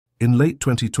In late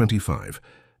 2025,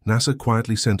 NASA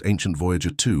quietly sent ancient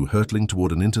Voyager 2 hurtling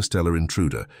toward an interstellar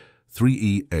intruder,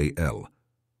 3EAL.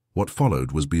 What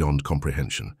followed was beyond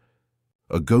comprehension.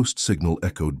 A ghost signal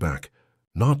echoed back,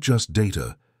 not just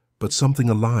data, but something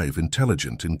alive,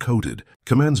 intelligent, encoded,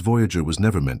 commands Voyager was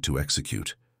never meant to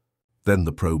execute. Then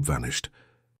the probe vanished.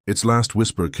 Its last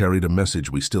whisper carried a message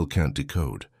we still can't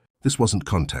decode. This wasn't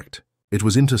contact. It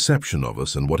was interception of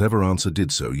us, and whatever answer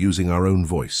did so using our own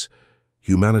voice.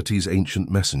 Humanity's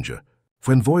ancient messenger.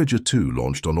 When Voyager 2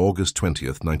 launched on August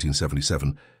 20th,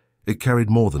 1977, it carried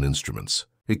more than instruments.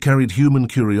 It carried human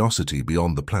curiosity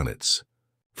beyond the planets.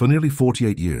 For nearly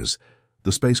 48 years,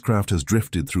 the spacecraft has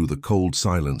drifted through the cold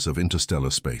silence of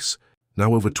interstellar space,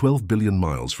 now over 12 billion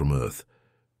miles from Earth.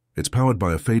 It's powered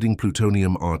by a fading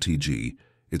plutonium RTG,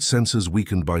 its sensors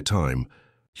weakened by time,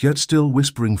 yet still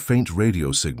whispering faint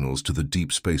radio signals to the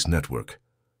deep space network.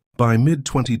 By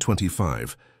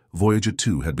mid-2025, Voyager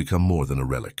 2 had become more than a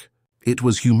relic. It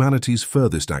was humanity's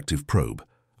furthest active probe,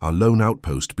 our lone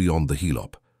outpost beyond the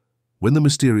helop. When the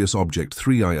mysterious object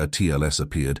 3IA TLS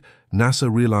appeared, NASA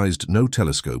realized no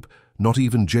telescope, not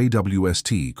even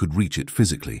JWST, could reach it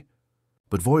physically.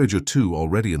 But Voyager 2,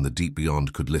 already in the deep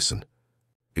beyond, could listen.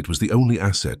 It was the only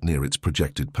asset near its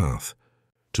projected path.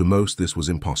 To most, this was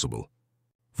impossible.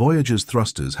 Voyager's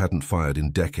thrusters hadn't fired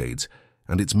in decades,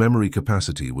 and its memory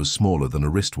capacity was smaller than a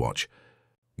wristwatch.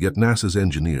 Yet NASA's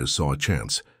engineers saw a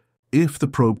chance. If the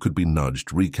probe could be nudged,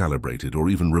 recalibrated, or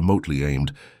even remotely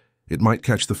aimed, it might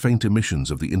catch the faint emissions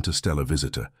of the interstellar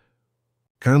visitor.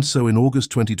 And so in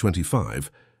August 2025,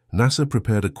 NASA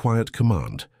prepared a quiet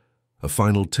command, a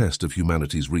final test of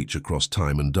humanity's reach across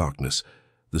time and darkness,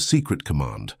 the secret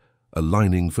command,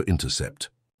 aligning for intercept.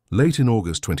 Late in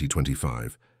August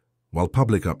 2025, while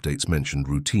public updates mentioned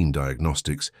routine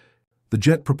diagnostics, the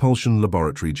Jet Propulsion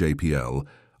Laboratory JPL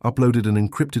uploaded an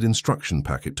encrypted instruction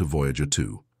packet to Voyager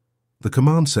 2. The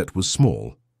command set was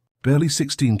small, barely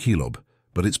 16 kilob,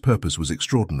 but its purpose was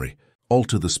extraordinary: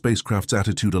 alter the spacecraft's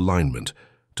attitude alignment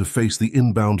to face the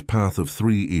inbound path of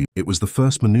 3E. It was the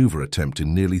first maneuver attempt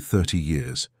in nearly 30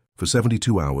 years. For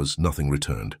 72 hours, nothing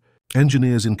returned.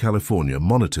 Engineers in California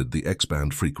monitored the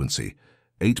X-band frequency,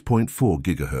 8.4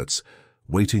 gigahertz,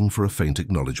 waiting for a faint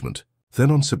acknowledgement. Then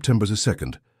on September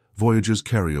 2nd, Voyager's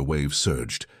carrier wave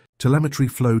surged. Telemetry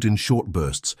flowed in short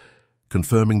bursts,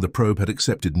 confirming the probe had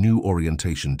accepted new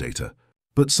orientation data.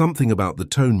 But something about the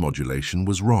tone modulation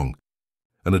was wrong.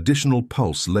 An additional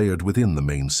pulse layered within the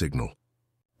main signal.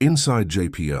 Inside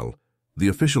JPL, the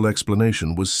official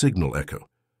explanation was signal echo.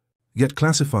 Yet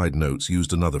classified notes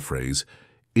used another phrase: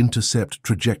 intercept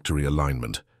trajectory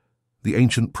alignment. The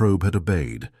ancient probe had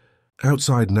obeyed.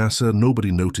 Outside NASA,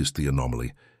 nobody noticed the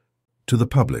anomaly. To the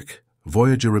public,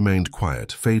 Voyager remained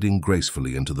quiet, fading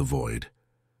gracefully into the void.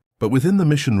 But within the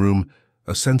mission room,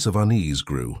 a sense of unease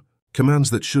grew. Commands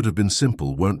that should have been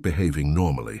simple weren't behaving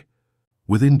normally.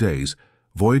 Within days,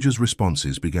 Voyager's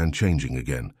responses began changing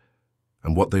again,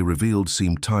 and what they revealed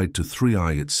seemed tied to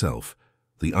 3I itself,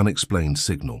 the unexplained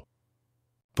signal.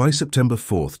 By September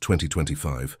 4th,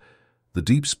 2025, the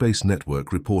Deep Space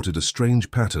Network reported a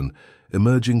strange pattern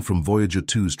emerging from Voyager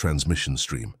 2's transmission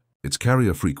stream. Its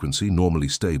carrier frequency, normally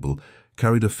stable,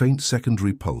 carried a faint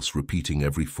secondary pulse repeating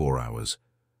every 4 hours.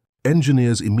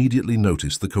 Engineers immediately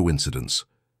noticed the coincidence.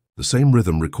 The same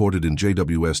rhythm recorded in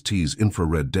JWST's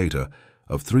infrared data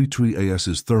of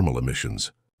 3AS's thermal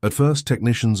emissions. At first,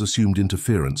 technicians assumed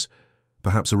interference,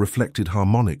 perhaps a reflected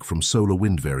harmonic from solar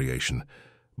wind variation,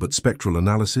 but spectral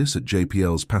analysis at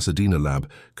JPL's Pasadena lab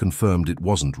confirmed it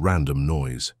wasn't random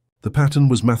noise. The pattern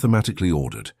was mathematically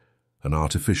ordered, an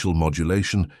artificial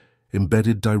modulation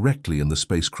embedded directly in the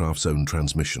spacecraft's own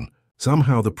transmission.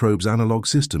 Somehow the probe's analog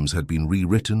systems had been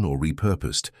rewritten or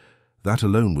repurposed. That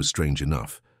alone was strange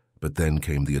enough. But then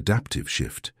came the adaptive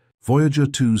shift. Voyager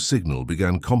 2's signal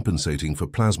began compensating for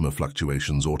plasma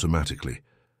fluctuations automatically,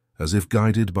 as if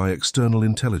guided by external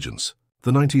intelligence.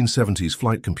 The 1970s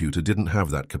flight computer didn't have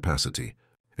that capacity.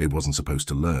 It wasn't supposed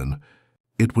to learn.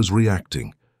 It was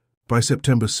reacting. By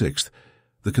September 6th,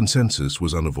 the consensus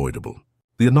was unavoidable.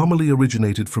 The anomaly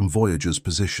originated from Voyager's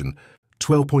position,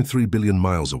 12.3 billion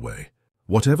miles away.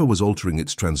 Whatever was altering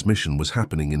its transmission was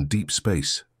happening in deep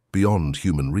space, beyond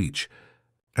human reach.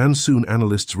 And soon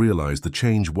analysts realized the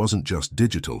change wasn't just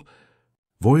digital.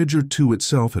 Voyager 2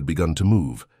 itself had begun to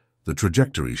move, the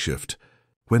trajectory shift.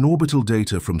 When orbital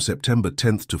data from September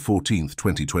 10th to 14th,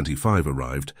 2025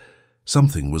 arrived,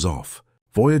 something was off.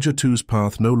 Voyager 2's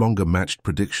path no longer matched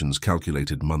predictions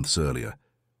calculated months earlier.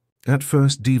 At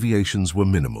first, deviations were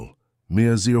minimal,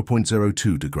 mere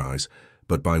 0.02 degrees,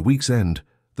 but by week's end,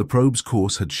 the probe's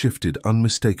course had shifted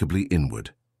unmistakably inward.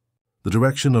 The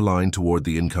direction aligned toward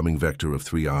the incoming vector of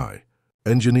 3I.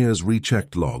 Engineers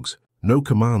rechecked logs. No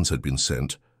commands had been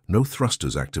sent, no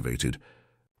thrusters activated.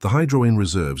 The hydro in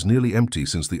reserves, nearly empty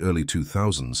since the early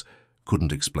 2000s,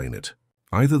 couldn't explain it.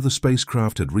 Either the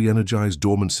spacecraft had re-energized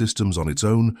dormant systems on its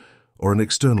own, or an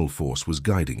external force was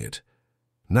guiding it.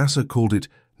 NASA called it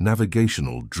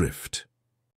navigational drift.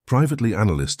 Privately,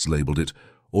 analysts labeled it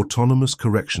Autonomous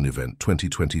Correction Event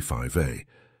 2025A.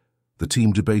 The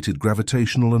team debated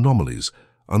gravitational anomalies,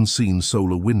 unseen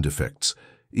solar wind effects,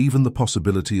 even the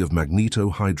possibility of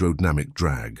magneto-hydrodynamic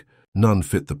drag. None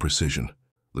fit the precision.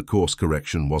 The course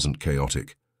correction wasn't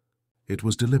chaotic. It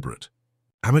was deliberate.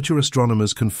 Amateur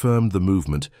astronomers confirmed the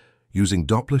movement using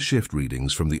Doppler shift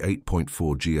readings from the 8.4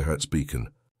 GHz beacon.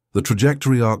 The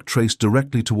trajectory arc traced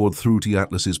directly toward Thruti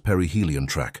Atlas's perihelion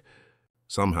track.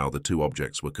 Somehow the two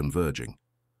objects were converging.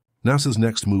 NASA's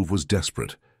next move was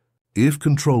desperate. If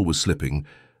control was slipping,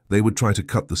 they would try to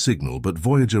cut the signal, but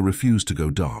Voyager refused to go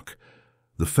dark.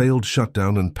 The failed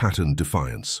shutdown and patterned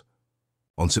defiance.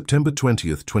 On September 20,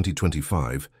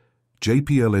 2025,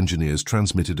 JPL engineers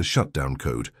transmitted a shutdown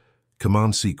code,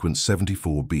 Command Sequence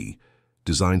 74B,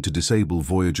 designed to disable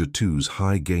Voyager 2's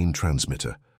high-gain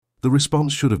transmitter. The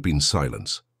response should have been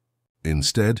silence.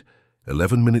 Instead,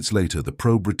 11 minutes later, the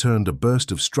probe returned a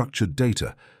burst of structured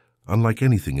data, unlike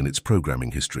anything in its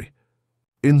programming history.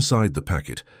 Inside the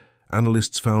packet,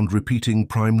 analysts found repeating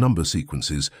prime number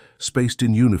sequences spaced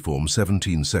in uniform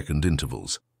 17-second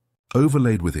intervals.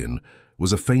 Overlaid within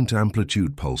was a faint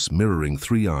amplitude pulse mirroring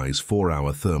 3I's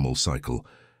 4-hour thermal cycle.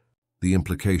 The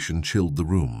implication chilled the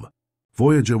room.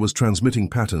 Voyager was transmitting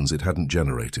patterns it hadn't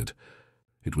generated.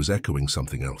 It was echoing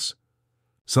something else.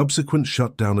 Subsequent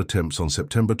shutdown attempts on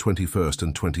September 21st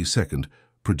and 22nd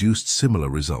produced similar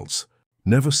results.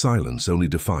 Never silence, only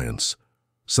defiance.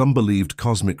 Some believed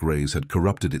cosmic rays had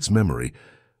corrupted its memory,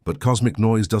 but cosmic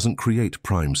noise doesn't create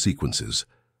prime sequences.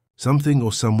 Something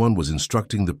or someone was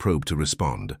instructing the probe to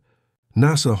respond.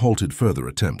 NASA halted further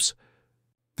attempts.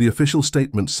 The official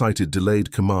statement cited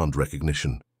delayed command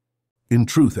recognition. In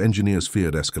truth, engineers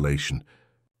feared escalation.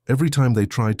 Every time they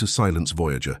tried to silence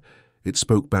Voyager, it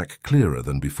spoke back clearer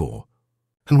than before.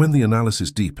 And when the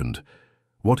analysis deepened,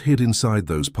 what hid inside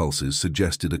those pulses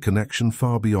suggested a connection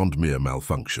far beyond mere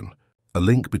malfunction. A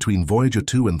link between Voyager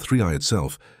 2 and 3I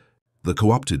itself, the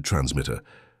co-opted transmitter.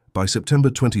 By September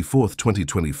 24,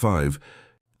 2025,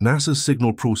 NASA's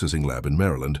Signal Processing Lab in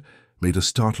Maryland made a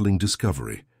startling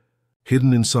discovery.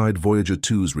 Hidden inside Voyager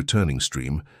 2's returning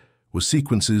stream were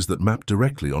sequences that mapped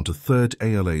directly onto third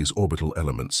ALA's orbital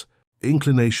elements: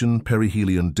 inclination,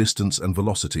 perihelion, distance, and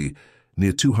velocity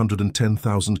near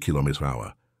 210,000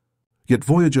 km/h. Yet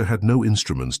Voyager had no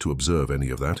instruments to observe any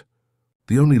of that.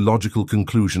 The only logical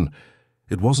conclusion: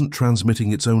 it wasn't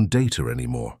transmitting its own data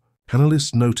anymore.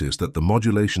 Analysts noticed that the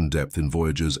modulation depth in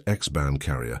Voyager's X-band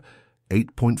carrier,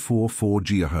 8.44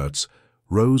 GHz,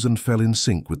 rose and fell in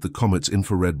sync with the comet's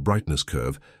infrared brightness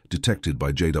curve detected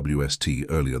by JWST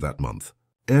earlier that month.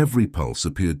 Every pulse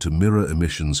appeared to mirror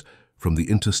emissions from the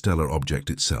interstellar object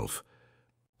itself,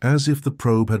 as if the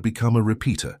probe had become a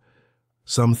repeater.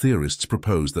 Some theorists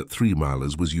proposed that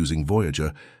 3Milers was using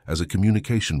Voyager as a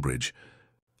communication bridge,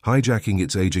 hijacking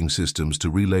its aging systems to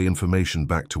relay information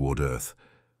back toward Earth.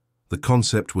 The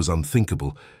concept was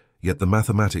unthinkable, yet the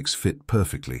mathematics fit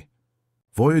perfectly.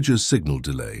 Voyager's signal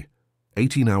delay,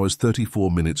 18 hours 34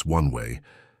 minutes one way,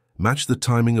 matched the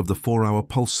timing of the 4-hour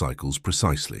pulse cycles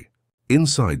precisely.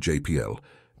 Inside JPL,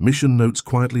 Mission Notes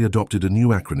quietly adopted a new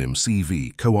acronym,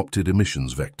 CV, Co-opted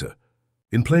Emissions Vector.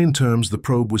 In plain terms, the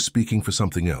probe was speaking for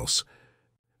something else.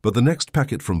 But the next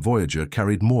packet from Voyager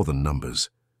carried more than numbers.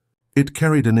 It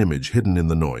carried an image hidden in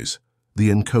the noise, the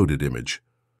encoded image.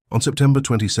 On September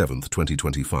 27,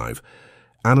 2025,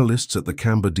 analysts at the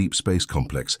Canberra Deep Space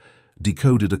Complex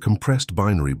decoded a compressed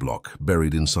binary block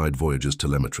buried inside Voyager's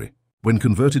telemetry. When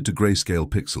converted to grayscale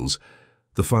pixels,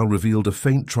 the file revealed a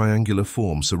faint triangular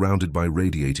form surrounded by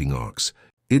radiating arcs.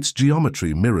 Its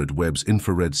geometry mirrored Webb's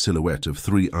infrared silhouette of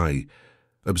 3I,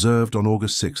 observed on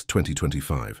August 6,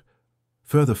 2025.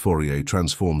 Further Fourier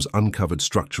transforms uncovered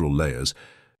structural layers,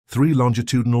 3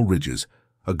 longitudinal ridges,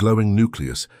 a glowing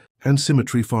nucleus, and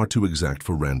symmetry far too exact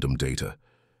for random data.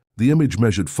 The image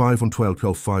measured 5 on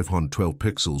 12, 5 on 12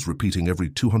 pixels, repeating every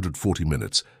 240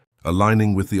 minutes,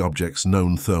 aligning with the object's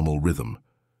known thermal rhythm.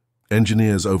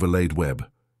 Engineers overlaid Webb,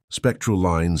 spectral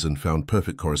lines, and found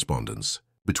perfect correspondence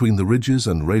between the ridges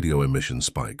and radio emission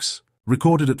spikes,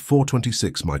 recorded at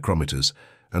 426 micrometers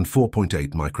and 4.8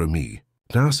 micromi.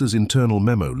 NASA's internal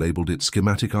memo labeled it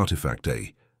Schematic Artifact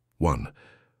A. 1.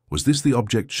 Was this the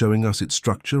object showing us its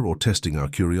structure or testing our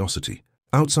curiosity?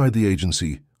 Outside the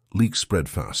agency, leaks spread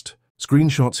fast.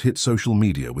 Screenshots hit social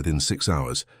media within 6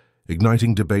 hours,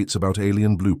 igniting debates about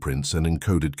alien blueprints and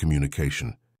encoded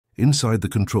communication. Inside the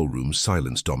control room,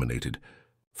 silence dominated.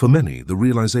 For many, the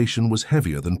realization was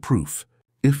heavier than proof.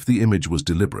 If the image was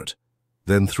deliberate,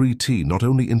 then 3T not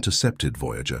only intercepted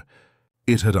Voyager,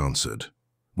 it had answered.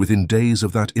 Within days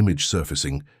of that image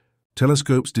surfacing,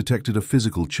 telescopes detected a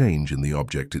physical change in the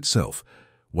object itself,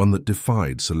 one that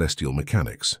defied celestial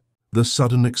mechanics. The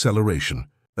sudden acceleration.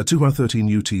 At 2:13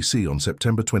 UTC on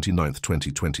September 29,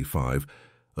 2025,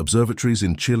 observatories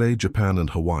in Chile, Japan, and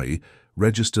Hawaii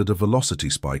registered a velocity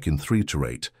spike in 3 to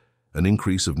 8, an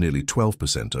increase of nearly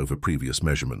 12% over previous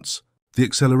measurements. The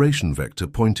acceleration vector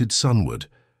pointed sunward,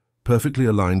 perfectly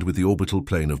aligned with the orbital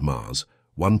plane of Mars,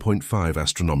 1.5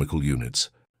 astronomical units.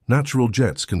 Natural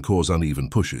jets can cause uneven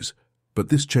pushes, but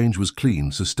this change was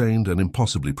clean, sustained, and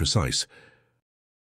impossibly precise.